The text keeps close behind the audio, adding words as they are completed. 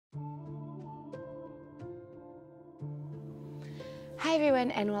Hi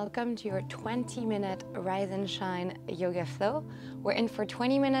everyone, and welcome to your 20-minute Rise and Shine yoga flow. We're in for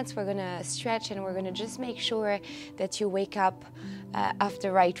 20 minutes. We're gonna stretch and we're gonna just make sure that you wake up off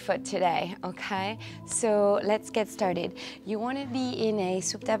the right foot today, okay? So let's get started. You wanna be in a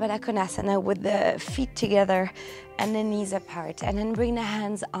Supta Baddha Konasana with the feet together and the knees apart, and then bring the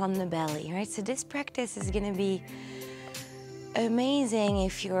hands on the belly, right? So this practice is gonna be amazing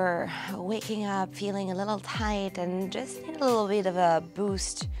if you're waking up feeling a little tight and just need a little bit of a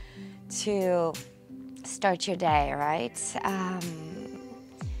boost to start your day, right?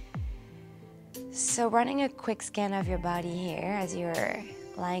 So running a quick scan of your body here as you're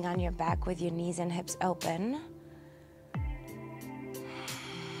lying on your back with your knees and hips open.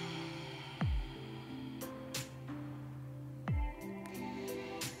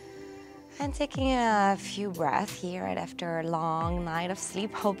 And taking a few breaths here right after a long night of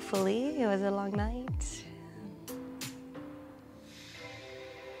sleep. Hopefully it was a long night.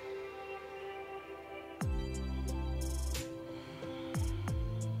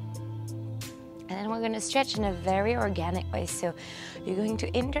 And then we're going to stretch in a very organic way. So you're going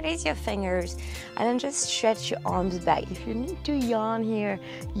to interlace your fingers and then just stretch your arms back. If you need to yawn here,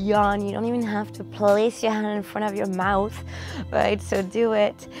 yawn. You don't even have to place your hand in front of your mouth, right? So do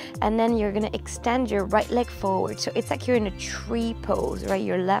it. And then you're going to extend your right leg forward. So it's like you're in a tree pose, right?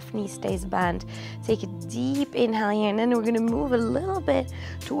 Your left knee stays bent. Take a deep inhale here, and then we're going to move a little bit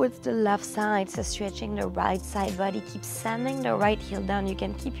towards the left side. So stretching the right side body. Keep sending the right heel down. You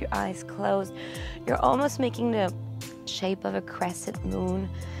can keep your eyes closed. You're almost making the shape of a crescent moon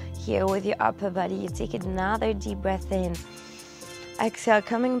here with your upper body. You take another deep breath in. Exhale,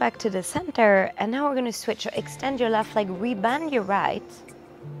 coming back to the center. And now we're going to switch. So extend your left leg, rebend your right.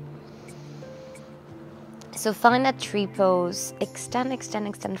 So find that tree pose. Extend, extend,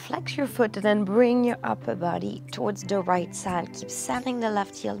 extend. Flex your foot and then bring your upper body towards the right side. Keep sending the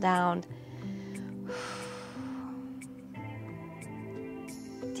left heel down.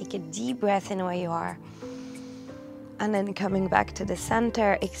 Take a deep breath in where you are. And then coming back to the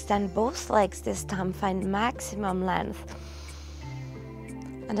center, extend both legs this time, find maximum length.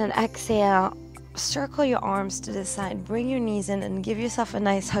 And then exhale, circle your arms to the side, bring your knees in and give yourself a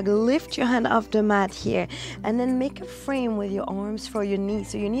nice hug. Lift your hand off the mat here, and then make a frame with your arms for your knees.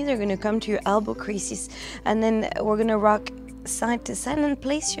 So your knees are gonna come to your elbow creases, and then we're gonna rock side to side and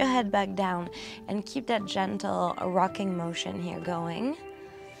place your head back down and keep that gentle rocking motion here going.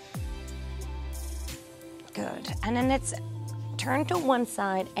 Good. And then let's turn to one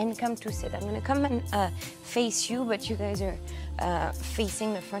side and come to sit. I'm going to come and face you, but you guys are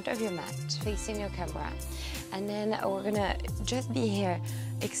facing the front of your mat, facing your camera. And then we're going to just be here.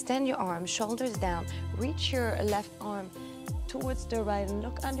 Extend your arms, shoulders down. Reach your left arm towards the right and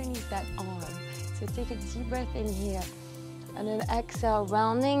look underneath that arm. So take a deep breath in here. And then exhale,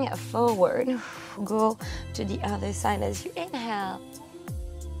 rounding forward. Go to the other side as you inhale.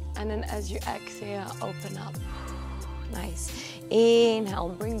 And then as you exhale, open up. Nice. Inhale,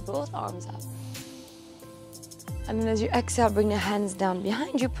 bring both arms up. And then as you exhale, bring the hands down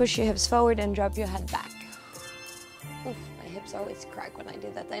behind you, push your hips forward and drop your head back. Oof, my hips always crack when I do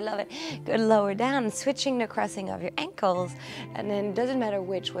that. I love it. Good, lower down, switching the crossing of your ankles. And then it doesn't matter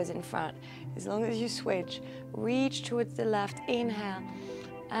which was in front. As long as you switch, reach towards the left. Inhale.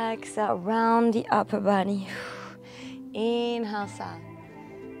 Exhale, round the upper body. Inhale, side.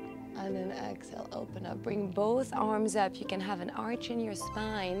 And then exhale, open up. Bring both arms up. You can have an arch in your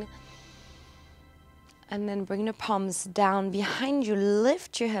spine. And then bring the palms down behind you.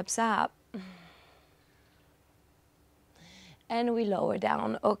 Lift your hips up. And we lower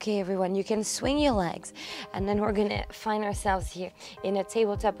down. Okay, everyone, you can swing your legs. And then we're gonna find ourselves here in a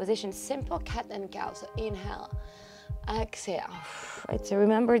tabletop position. Simple cat and cow. So inhale, exhale. Right, so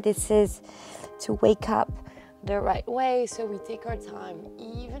remember, this is to wake up the right way, so we take our time.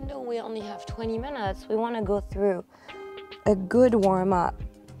 Even though we only have 20 minutes, we want to go through a good warm-up,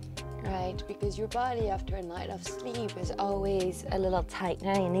 right? Because your body after a night of sleep is always a little tight.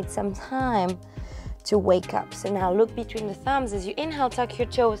 Now you need some time to wake up. So now look between the thumbs. As you inhale, tuck your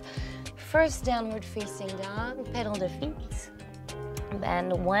toes. First downward facing dog, pedal the feet.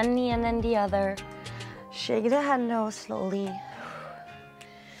 Bend one knee and then the other. Shake the head nose slowly.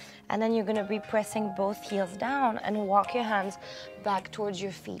 And then you're gonna be pressing both heels down and walk your hands back towards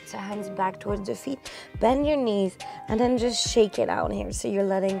your feet. So hands back towards the feet, bend your knees, and then just shake it out here. So you're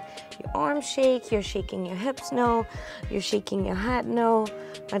letting your arms shake, you're shaking your hips, no, you're shaking your head, no,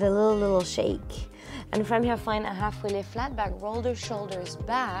 but a little shake. And from here, find a halfway lift, flat back, roll the shoulders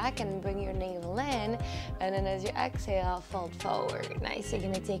back and bring your navel in. And then as you exhale, fold forward. Nice, you're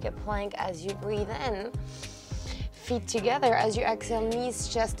gonna take a plank as you breathe in. Feet together as you exhale, knees,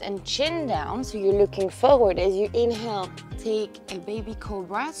 chest, and chin down. So you're looking forward. As you inhale, take a baby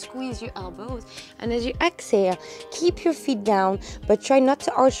cobra, squeeze your elbows. And as you exhale, keep your feet down, but try not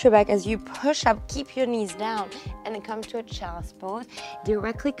to arch your back. As you push up, keep your knees down, and then come to a child's pose.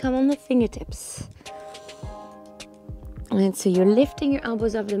 Directly come on the fingertips. And so you're lifting your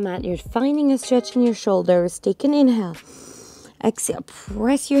elbows off the mat. You're finding a stretch in your shoulders. Take an inhale. Exhale,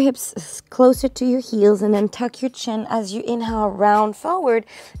 press your hips closer to your heels and then tuck your chin as you inhale, round forward.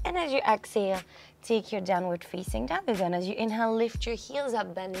 And as you exhale, take your downward facing dog again. As you inhale, lift your heels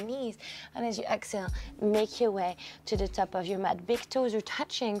up, bend the knees. And as you exhale, make your way to the top of your mat. Big toes are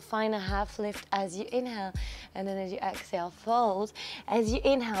touching. Find a half lift as you inhale. And then as you exhale, fold. As you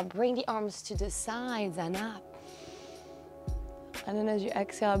inhale, bring the arms to the sides and up. And then as you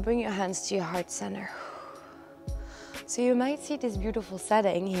exhale, bring your hands to your heart center. So you might see this beautiful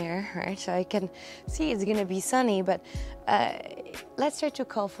setting here, right? So I can see it's gonna be sunny, but let's try to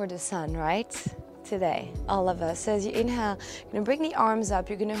call for the sun, right? Today, all of us. So as you inhale, you're gonna bring the arms up,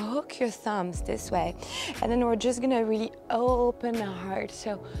 you're gonna hook your thumbs this way, and then we're just gonna really open the heart.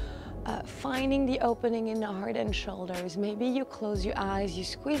 So finding the opening in the heart and shoulders. Maybe you close your eyes, you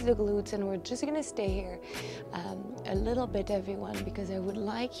squeeze the glutes, and we're just gonna stay here a little bit, everyone, because I would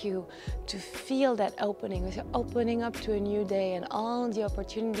like you to feel that opening. So opening up to a new day and all the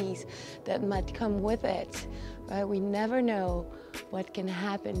opportunities that might come with it, right? We never know what can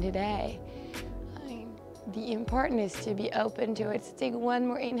happen today. The important is to be open to it. So take one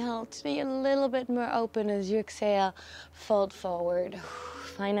more inhale to be a little bit more open. As you exhale, fold forward.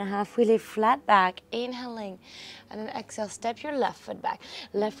 Find a halfway lift, flat back, inhaling. And then exhale, step your left foot back.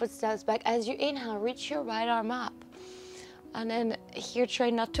 Left foot steps back. As you inhale, reach your right arm up. And then here, try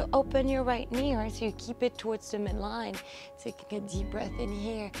not to open your right knee, right? So you keep it towards the midline. Taking a deep breath in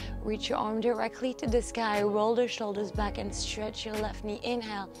here. Reach your arm directly to the sky. Roll the shoulders back and stretch your left knee.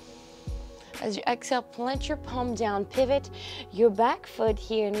 Inhale. As you exhale, plant your palm down, pivot your back foot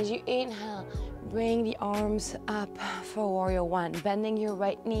here. And as you inhale, bring the arms up for warrior one. Bending your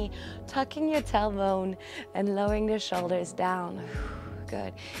right knee, tucking your tailbone, and lowering the shoulders down.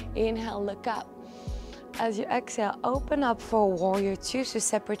 Good. Inhale, look up. As you exhale, open up for warrior two. So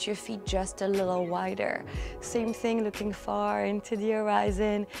separate your feet just a little wider. Same thing, looking far into the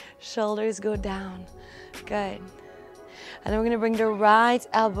horizon. Shoulders go down. Good. And then we're gonna bring the right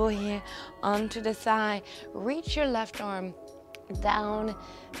elbow here onto the thigh. Reach your left arm down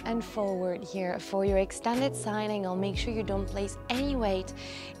and forward here for your extended side angle. Make sure you don't place any weight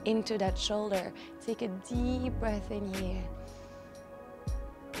into that shoulder. Take a deep breath in here.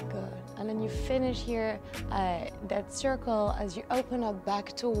 Good. And then you finish here that circle as you open up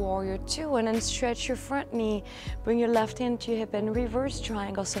back to warrior two, and then stretch your front knee. Bring your left hand to your hip and reverse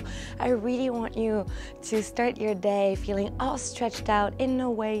triangle. So I really want you to start your day feeling all stretched out in the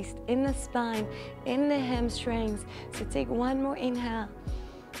waist, in the spine, in the hamstrings. So take one more inhale.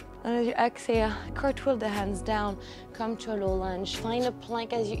 And as you exhale, cartwheel the hands down, come to a low lunge. Find a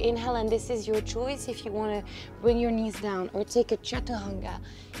plank as you inhale, and this is your choice if you want to bring your knees down or take a chaturanga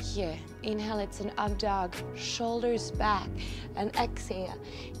here. Inhale, it's an up dog, shoulders back, and exhale,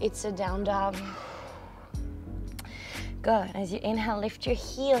 it's a down dog. Good. As you inhale, lift your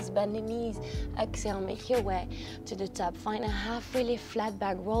heels, bend the knees. Exhale, make your way to the top. Find a halfway lift, flat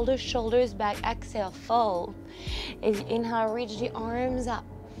back, roll the shoulders back. Exhale, fold. As you inhale, reach the arms up.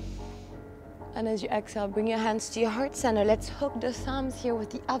 And as you exhale, bring your hands to your heart center. Let's hook the thumbs here with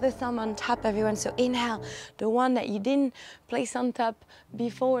the other thumb on top, everyone. So inhale, the one that you didn't place on top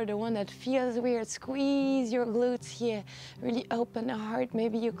before, the one that feels weird. Squeeze your glutes here. Really open the heart.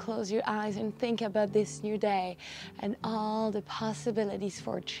 Maybe you close your eyes and think about this new day and all the possibilities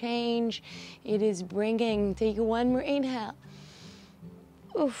for change it is bringing. Take one more inhale.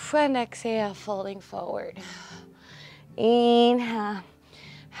 Oof, and exhale, folding forward. Inhale.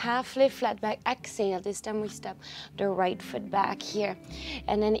 Half lift, flat back, exhale. This time we step the right foot back here.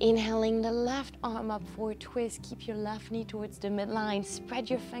 And then inhaling the left arm up for a twist. Keep your left knee towards the midline. Spread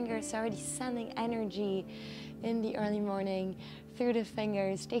your fingers, already sending energy in the early morning through the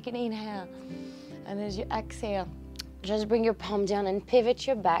fingers. Take an inhale. And as you exhale, just bring your palm down and pivot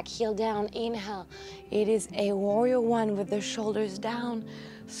your back, heel down. Inhale. It is a warrior one with the shoulders down.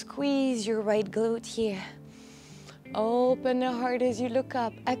 Squeeze your right glute here. Open the heart as you look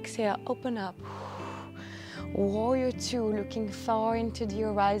up. Exhale, open up. Warrior two, looking far into the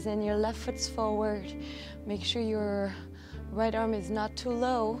horizon. Your left foot's forward. Make sure your right arm is not too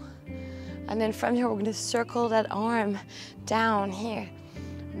low. And then from here, we're gonna circle that arm down here.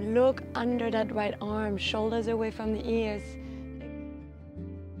 Look under that right arm, shoulders away from the ears.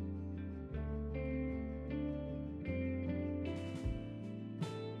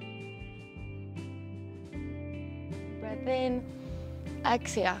 Breath in,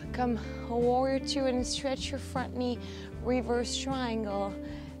 exhale. Come, warrior two, and stretch your front knee, reverse triangle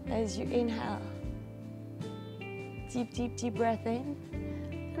as you inhale. Deep, deep, deep breath in.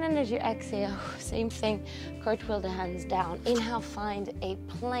 And then as you exhale, same thing, cartwheel the hands down. Inhale, find a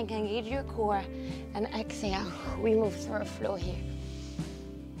plank, engage your core, and exhale, we move through a flow here.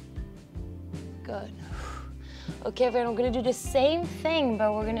 Good. Okay, everyone, we're gonna do the same thing,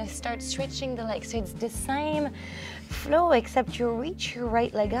 but we're gonna start stretching the legs. So it's the same flow, except you reach your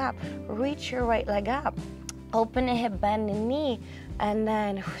right leg up, reach your right leg up. Open the hip, bend the knee, and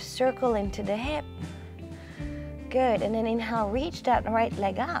then circle into the hip. Good, and then inhale, reach that right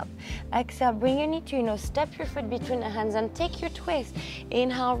leg up. Exhale, bring your knee to your nose, step your foot between the hands and take your twist.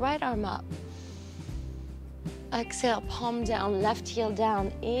 Inhale, right arm up. Exhale, palm down, left heel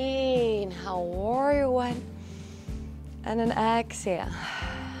down. Inhale, warrior one. And then exhale,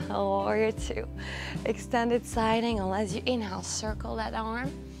 warrior two. Extended side angle. As you inhale, circle that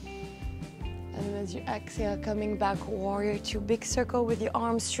arm. And as you exhale, coming back, warrior two. Big circle with your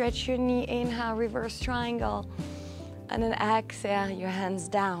arms, stretch your knee. Inhale, reverse triangle. And then exhale, your hands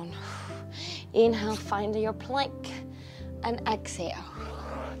down. Inhale, find your plank. And exhale,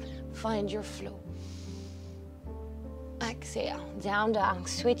 find your flow. Exhale, down dog,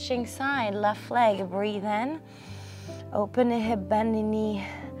 switching side, left leg, breathe in. Open the hip, bend the knee,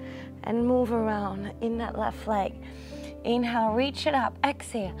 and move around in that left leg. Inhale, reach it up,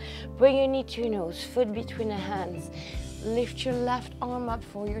 exhale. Bring your knee to your nose, foot between the hands. Lift your left arm up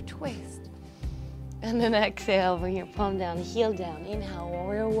for your twist. And then exhale, bring your palm down, heel down. Inhale,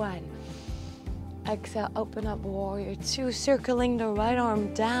 warrior one. Exhale, open up, warrior two. Circling the right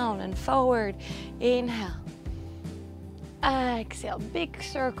arm down and forward. Inhale. Exhale, big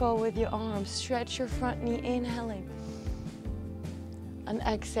circle with your arms. Stretch your front knee, inhaling. And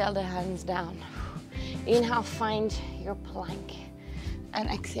exhale, the hands down. Inhale, find your plank. And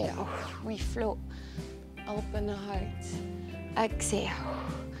exhale, we float. Open the heart. Exhale,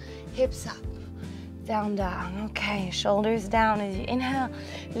 hips up. Down dog. Okay, shoulders down as you inhale.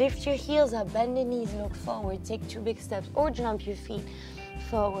 Lift your heels up, bend the knees, look forward. Take two big steps or jump your feet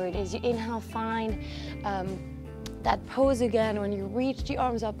forward. As you inhale, find that pose again. When you reach the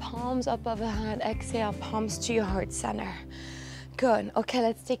arms up, palms up overhead. Exhale, palms to your heart center. Good. Okay,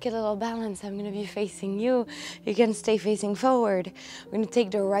 let's take a little balance. I'm going to be facing you. You can stay facing forward. We're going to take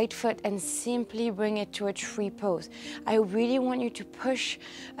the right foot and simply bring it to a tree pose. I really want you to push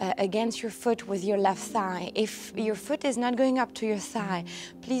against your foot with your left thigh. If your foot is not going up to your thigh,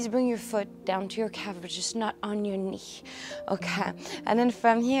 please bring your foot down to your calf, but just not on your knee. Okay. And then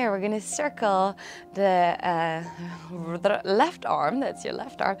from here, we're going to circle the left arm. That's your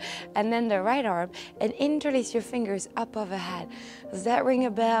left arm. And then the right arm. And interlace your fingers up overhead. Does that ring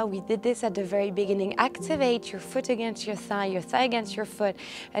a bell? We did this at the very beginning. Activate your foot against your thigh against your foot.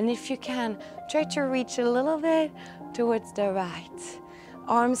 And if you can, try to reach a little bit towards the right.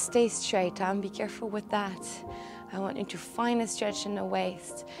 Arms stay straight. Be careful with that. I want you to find a stretch in the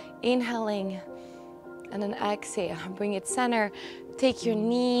waist. Inhaling. And then exhale. Bring it center. Take your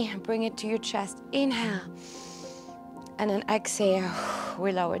knee. Bring it to your chest. Inhale. And then exhale.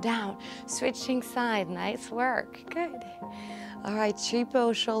 We lower down. Switching side. Nice work. Good. All right, tree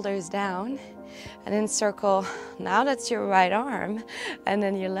pose, shoulders down, and then circle. Now that's your right arm, and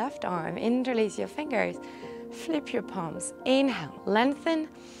then your left arm. Interlace your fingers, flip your palms. Inhale, lengthen,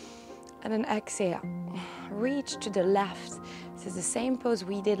 and then exhale. Reach to the left. This is the same pose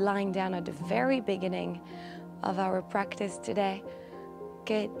we did lying down at the very beginning of our practice today.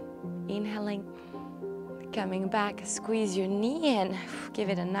 Good. Inhaling, coming back, squeeze your knee in, give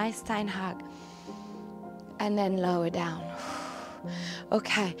it a nice tight hug, and then lower down.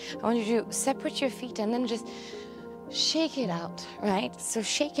 Okay, I want you to separate your feet and then just shake it out, right? So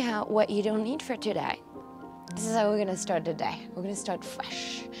shake out what you don't need for today. This is how we're gonna start the day. We're gonna start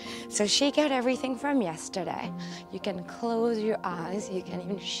fresh. So shake out everything from yesterday. You can close your eyes, you can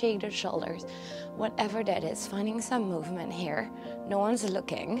even shake the shoulders, whatever that is, finding some movement here. No one's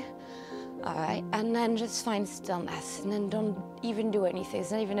looking. All right, and then just find stillness, and then don't even do anything. It's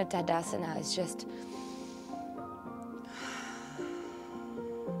not even a Tadasana, it's just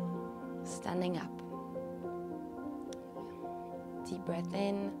standing up. Deep breath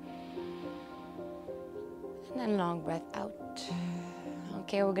in, and then long breath out.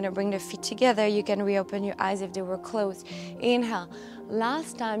 Okay, we're gonna bring the feet together. You can reopen your eyes if they were closed. Inhale.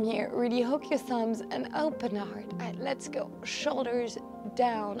 Last time here, really hook your thumbs and open the heart. All right, let's go. Shoulders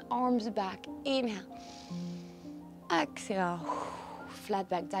down, arms back. Inhale. Exhale. Flat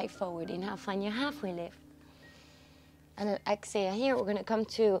back, dive forward. Inhale, find your halfway lift. And then exhale. Here, we're gonna come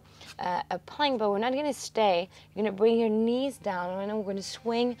to a plank, but we're not gonna stay. You're gonna bring your knees down, and then we're gonna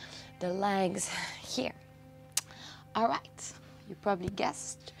swing the legs here. All right. You probably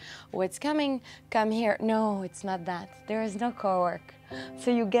guessed what's coming. Come here. No, it's not that. There is no core work. So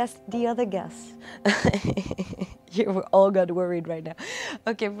you guessed the other guess. You all got worried right now.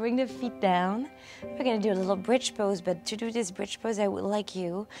 Okay, bring the feet down. We're gonna do a little bridge pose, but to do this bridge pose, I would like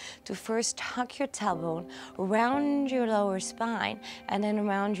you to first tuck your tailbone, round your lower spine, and then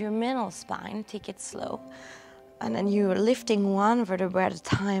around your middle spine. Take it slow. And then you're lifting one vertebra at a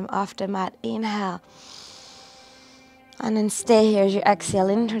time off the mat. Inhale. And then stay here as you exhale.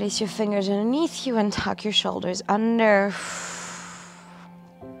 Interlace your fingers underneath you and tuck your shoulders under.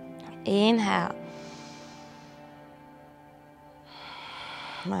 Inhale.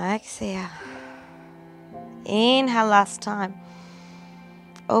 Exhale. Inhale last time.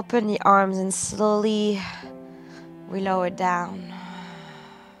 Open the arms and slowly we lower down.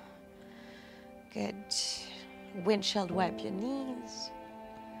 Good. Windshield wipe your knees.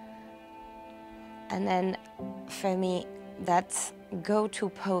 And then for me, that go-to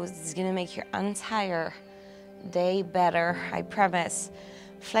pose is gonna make your entire day better, I promise.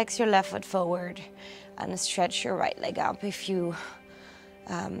 Flex your left foot forward and stretch your right leg up. If you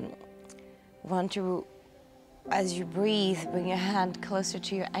want to, as you breathe, bring your hand closer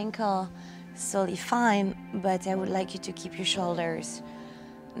to your ankle, totally fine, but I would like you to keep your shoulders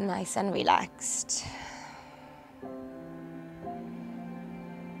nice and relaxed.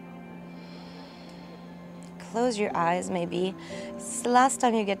 Close your eyes, maybe. It's the last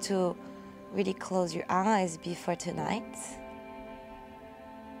time you get to really close your eyes before tonight.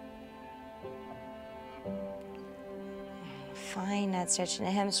 Find that stretch in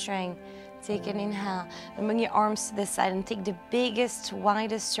the hamstring. Take an inhale and bring your arms to the side and take the biggest,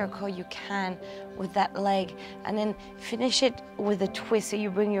 widest circle you can with that leg. And then finish it with a twist. So you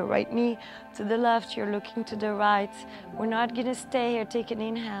bring your right knee to the left, you're looking to the right. We're not gonna stay here. Take an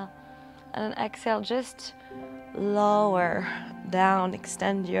inhale and then exhale, just lower down,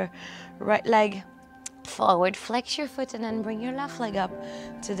 extend your right leg forward, flex your foot, and then bring your left leg up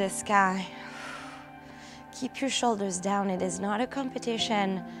to the sky. Keep your shoulders down. It is not a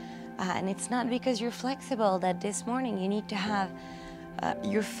competition, and it's not because you're flexible that this morning you need to have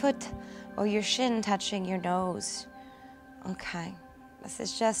your foot or your shin touching your nose. Okay, this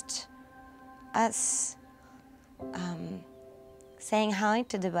is just us saying hi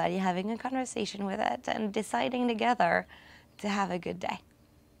to the body, having a conversation with it, and deciding together to have a good day.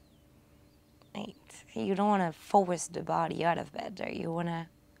 Right? You don't want to force the body out of bed, or you want to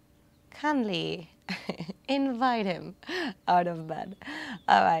kindly invite him out of bed.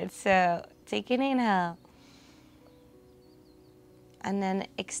 All right, so take an inhale. And then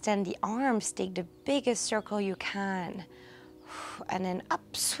extend the arms, take the biggest circle you can. And then up,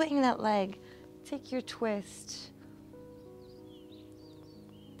 swing that leg. Take your twist.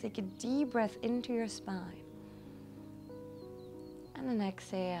 Take a deep breath into your spine. And then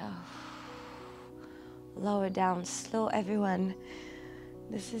exhale. Lower down, slow everyone.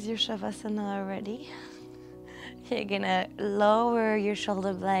 This is your Shavasana already. You're gonna lower your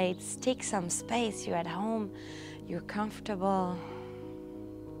shoulder blades. Take some space, you're at home, you're comfortable.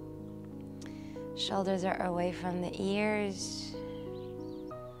 Shoulders are away from the ears.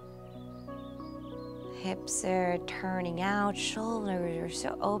 Hips are turning out, shoulders are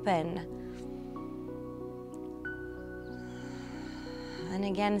so open. And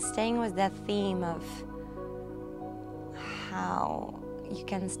again, staying with that theme of how you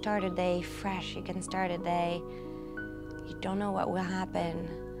can start a day fresh, you can start a day, you don't know what will happen.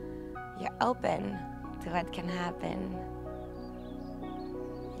 You're open to what can happen.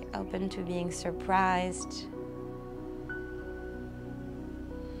 You're open to being surprised.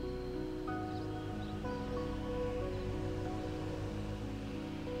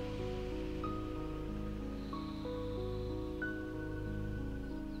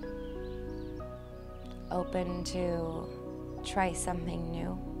 Open to try something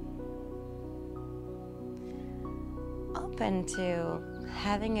new. Open to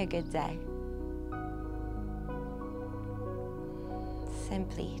having a good day.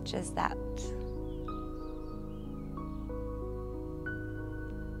 Simply just that.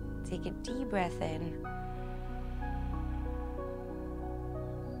 Take a deep breath in.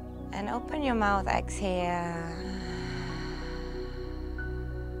 And open your mouth, exhale.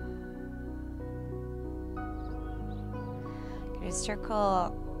 You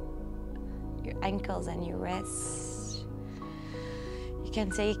circle your ankles and your wrists. You can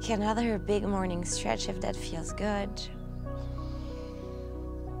take another big morning stretch if that feels good.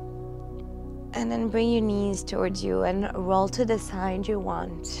 And then bring your knees towards you and roll to the side you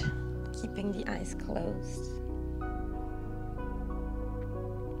want, keeping the eyes closed.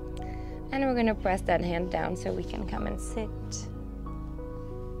 And we're gonna press that hand down so we can come and sit.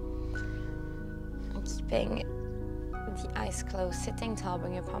 And keeping the eyes closed, sitting tall,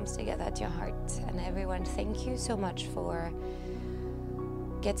 bring your palms together at your heart. And everyone, thank you so much for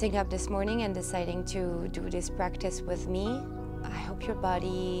getting up this morning and deciding to do this practice with me. I hope your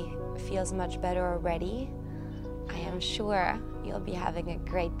body feels much better already. I am sure you'll be having a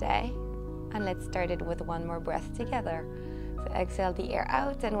great day. And let's start it with one more breath together. So exhale the air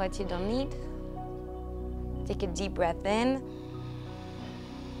out and what you don't need. Take a deep breath in.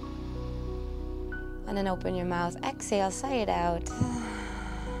 And then open your mouth. Exhale, sigh it out.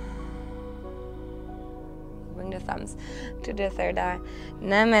 Bring the thumbs to the third eye.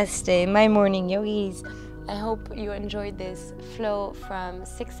 Namaste, my morning yogis. I hope you enjoyed this flow from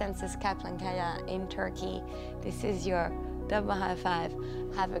Six Senses Kaplan-Kaya in Turkey. This is your double high five.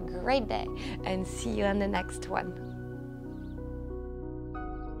 Have a great day and see you on the next one.